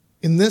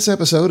In this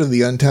episode of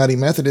the Untidy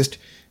Methodist,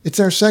 it's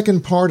our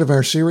second part of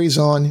our series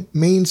on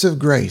Means of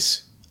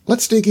Grace.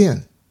 Let's dig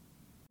in.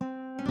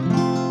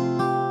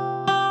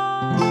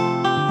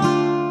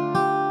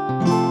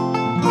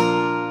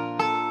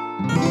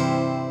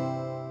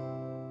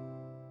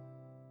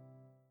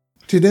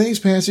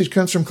 Today's passage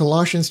comes from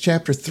Colossians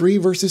chapter 3,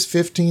 verses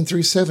 15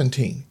 through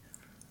 17.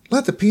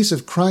 Let the peace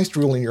of Christ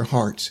rule in your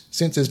hearts,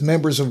 since as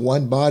members of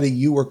one body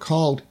you were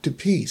called to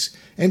peace,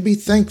 and be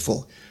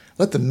thankful.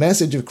 Let the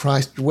message of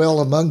Christ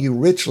dwell among you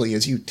richly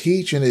as you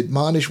teach and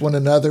admonish one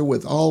another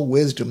with all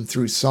wisdom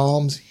through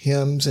psalms,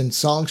 hymns, and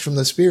songs from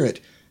the Spirit,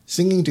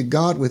 singing to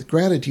God with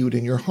gratitude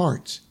in your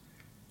hearts.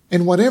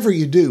 And whatever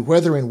you do,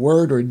 whether in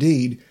word or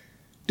deed,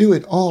 do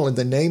it all in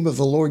the name of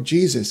the Lord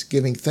Jesus,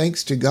 giving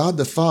thanks to God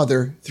the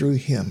Father through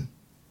Him.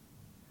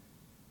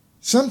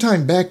 Some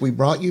time back we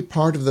brought you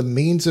part of the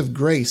means of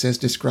grace as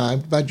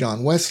described by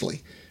John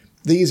Wesley.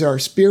 These are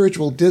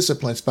spiritual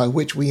disciplines by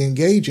which we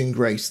engage in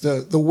grace,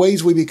 the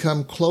ways we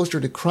become closer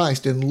to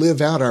Christ and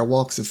live out our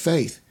walks of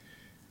faith.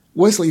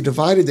 Wesley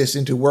divided this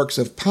into works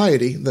of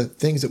piety, the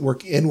things that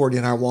work inward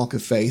in our walk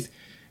of faith,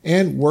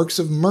 and works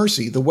of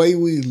mercy, the way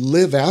we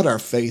live out our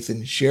faith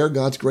and share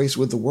God's grace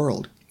with the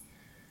world.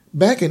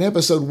 Back in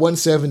episode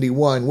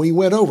 171, we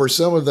went over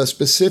some of the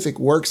specific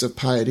works of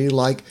piety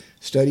like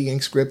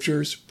studying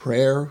scriptures,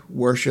 prayer,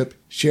 worship,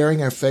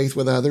 sharing our faith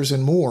with others,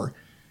 and more.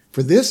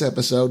 For this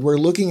episode, we're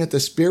looking at the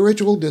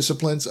spiritual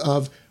disciplines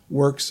of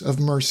works of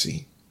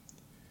mercy.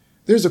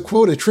 There's a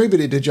quote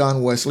attributed to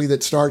John Wesley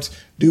that starts,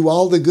 "Do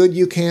all the good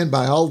you can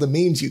by all the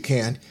means you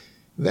can."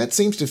 That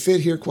seems to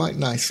fit here quite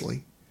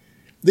nicely.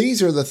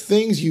 These are the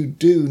things you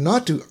do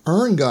not to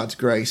earn God's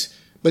grace,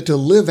 but to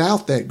live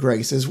out that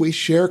grace as we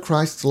share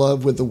Christ's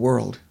love with the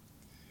world.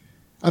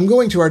 I'm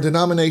going to our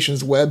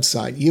denomination's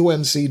website,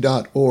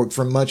 umc.org,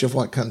 for much of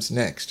what comes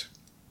next.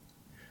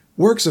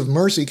 Works of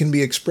mercy can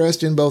be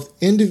expressed in both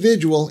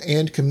individual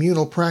and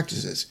communal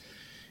practices.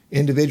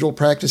 Individual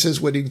practices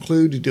would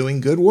include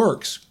doing good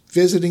works,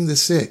 visiting the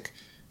sick,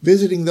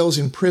 visiting those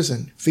in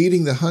prison,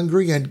 feeding the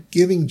hungry, and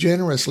giving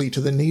generously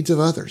to the needs of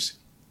others.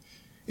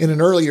 In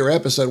an earlier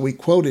episode, we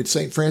quoted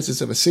St.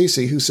 Francis of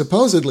Assisi, who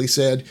supposedly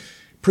said,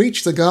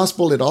 "Preach the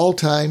gospel at all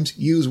times,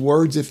 use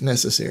words if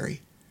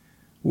necessary."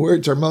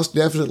 Words are most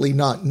definitely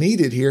not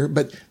needed here,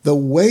 but the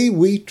way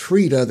we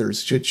treat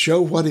others should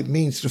show what it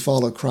means to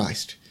follow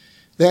Christ.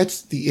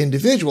 That's the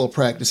individual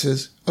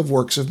practices of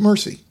works of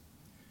mercy.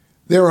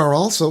 There are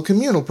also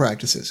communal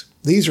practices.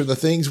 These are the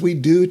things we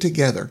do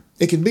together.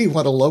 It can be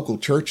what a local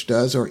church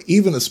does, or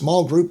even a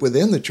small group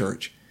within the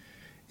church.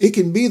 It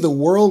can be the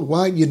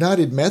worldwide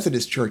United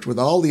Methodist Church with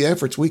all the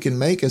efforts we can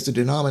make as a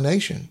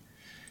denomination.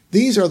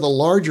 These are the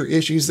larger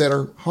issues that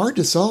are hard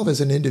to solve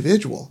as an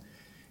individual.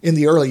 In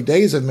the early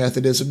days of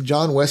Methodism,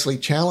 John Wesley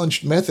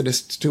challenged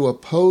Methodists to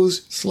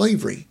oppose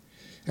slavery.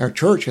 Our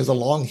church has a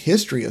long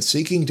history of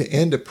seeking to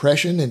end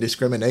oppression and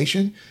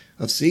discrimination,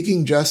 of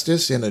seeking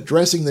justice and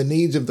addressing the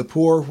needs of the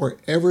poor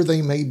wherever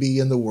they may be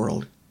in the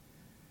world.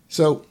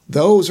 So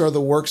those are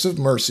the works of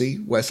mercy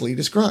Wesley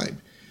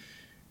described.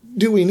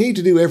 Do we need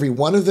to do every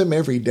one of them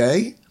every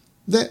day?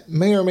 That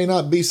may or may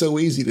not be so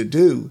easy to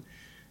do.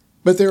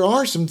 But there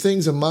are some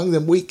things among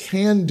them we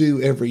can do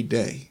every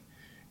day.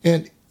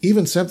 And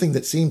even something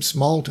that seems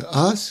small to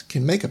us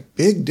can make a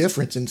big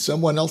difference in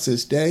someone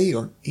else's day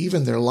or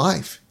even their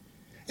life.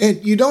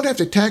 And you don't have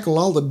to tackle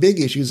all the big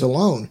issues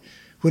alone.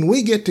 When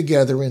we get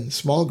together in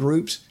small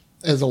groups,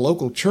 as a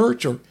local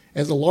church or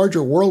as a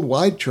larger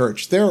worldwide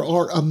church, there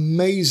are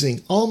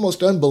amazing,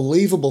 almost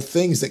unbelievable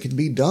things that can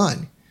be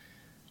done.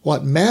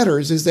 What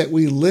matters is that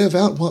we live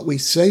out what we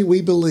say we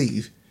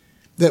believe,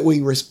 that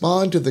we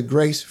respond to the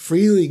grace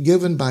freely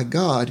given by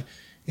God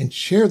and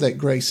share that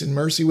grace and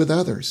mercy with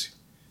others.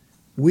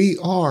 We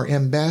are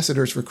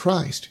ambassadors for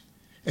Christ.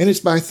 And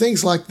it's by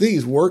things like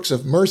these works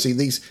of mercy,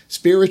 these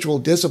spiritual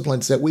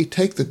disciplines, that we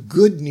take the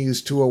good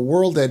news to a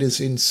world that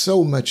is in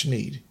so much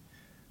need.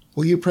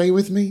 Will you pray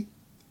with me?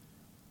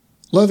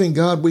 Loving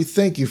God, we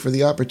thank you for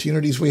the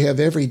opportunities we have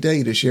every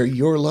day to share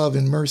your love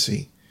and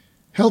mercy.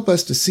 Help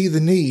us to see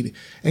the need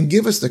and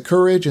give us the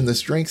courage and the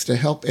strength to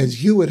help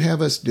as you would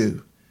have us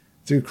do.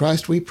 Through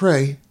Christ we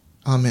pray.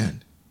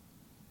 Amen.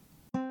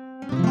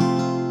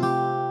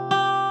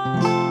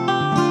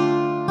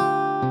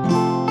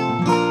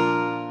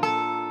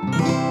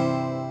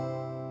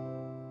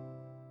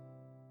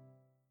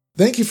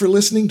 Thank you for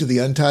listening to the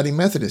Untidy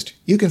Methodist.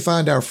 You can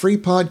find our free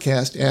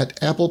podcast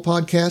at Apple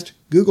Podcast,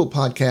 Google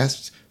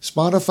Podcasts,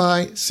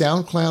 Spotify,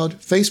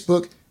 SoundCloud,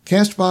 Facebook,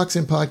 CastBox,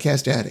 and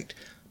Podcast Addict.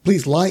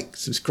 Please like,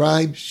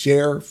 subscribe,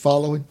 share,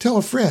 follow, and tell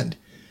a friend.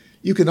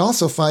 You can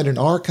also find an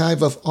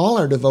archive of all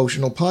our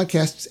devotional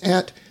podcasts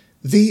at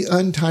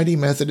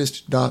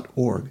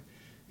theuntidymethodist.org.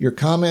 Your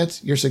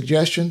comments, your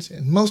suggestions,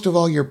 and most of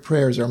all your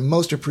prayers are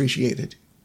most appreciated.